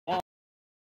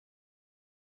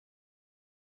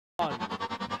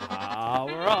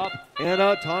Power up. In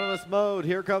autonomous mode,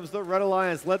 here comes the Red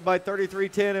Alliance, led by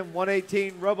 3310 and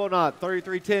 118 Robonaut.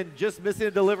 3310 just missing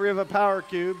a delivery of a power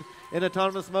cube in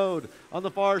autonomous mode. On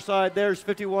the far side, there's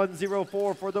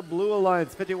 5104 for the Blue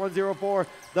Alliance. 5104,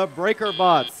 the Breaker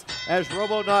Bots, as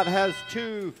Robonaut has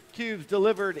 2 cubes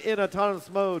delivered in autonomous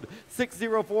mode.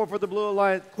 604 for the Blue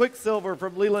Alliance. Quicksilver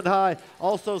from Leland High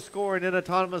also scoring in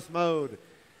autonomous mode.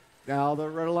 Now the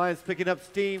Red Alliance picking up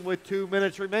steam with 2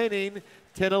 minutes remaining.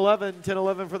 10-11,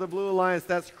 10-11 for the Blue Alliance.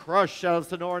 That's Crush. Shoutouts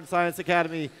to Norton Science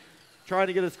Academy. Trying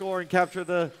to get a score and capture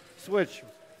the switch.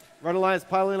 Red Alliance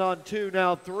piling on 2,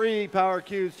 now 3 power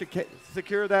cubes to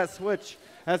secure that switch.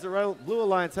 As the Blue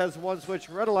Alliance has 1 switch,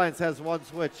 Red Alliance has 1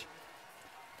 switch.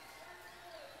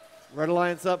 Red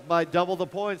Alliance up by double the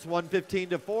points,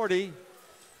 115-40.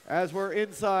 As we're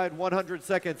inside 100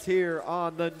 seconds here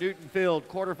on the Newton Field,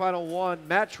 quarterfinal 1,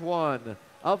 match 1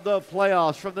 of the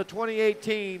playoffs from the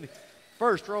 2018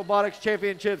 First Robotics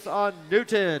Championships on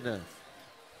Newton.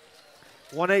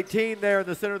 118 there in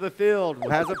the center of the field,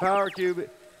 has a power cube.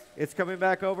 It's coming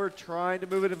back over, trying to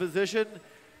move into position.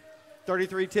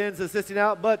 3310's assisting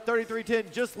out, but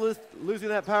 3310 just losing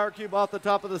that power cube off the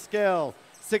top of the scale.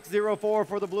 604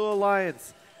 for the Blue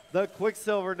Alliance. The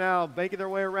Quicksilver now making their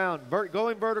way around,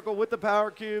 going vertical with the power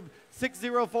cube.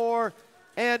 604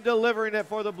 and delivering it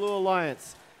for the Blue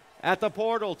Alliance. At the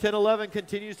portal, 10-11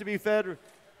 continues to be fed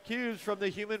cubes from the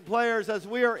human players as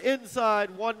we are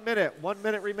inside 1 minute. 1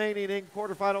 minute remaining in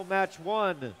quarterfinal match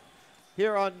 1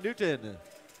 here on Newton.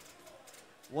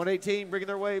 118 bringing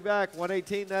their way back.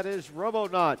 118, that is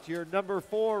Robonaut, your number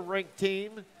 4 ranked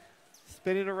team.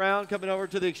 Spinning around, coming over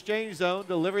to the exchange zone,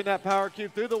 delivering that power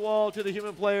cube through the wall to the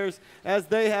human players as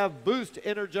they have Boost,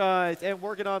 Energize, and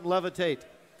working on Levitate.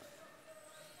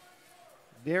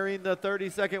 Nearing the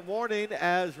 30-second warning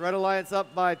as Red Alliance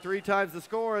up by 3 times the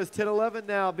score as 10-11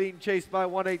 now being chased by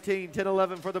 118.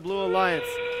 10-11 for the Blue Alliance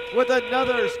with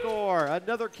another score,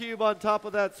 another cube on top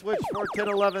of that switch for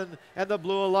 10-11 and the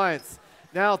Blue Alliance.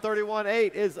 Now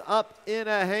 31-8 is up in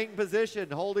a hang position,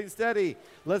 holding steady.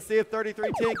 Let's see if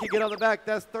 3310 can get on the back.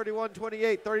 That's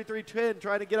 31-28, 3310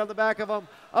 trying to get on the back of them.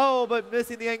 Oh, but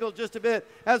missing the angle just a bit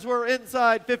as we're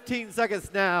inside 15 seconds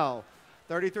now.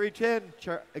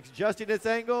 3310 adjusting its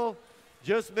angle,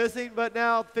 just missing, but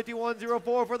now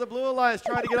 5104 for the Blue Alliance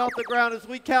trying to get off the ground as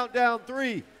we count down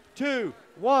 3, 2,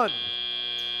 1.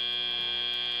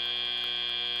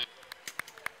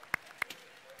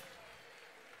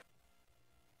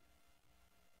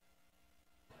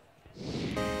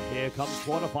 Here comes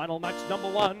quarterfinal match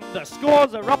number 1. The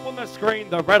scores are up on the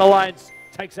screen. The Red Alliance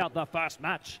takes out the first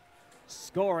match,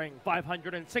 scoring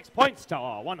 506 points to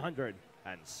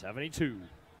 172.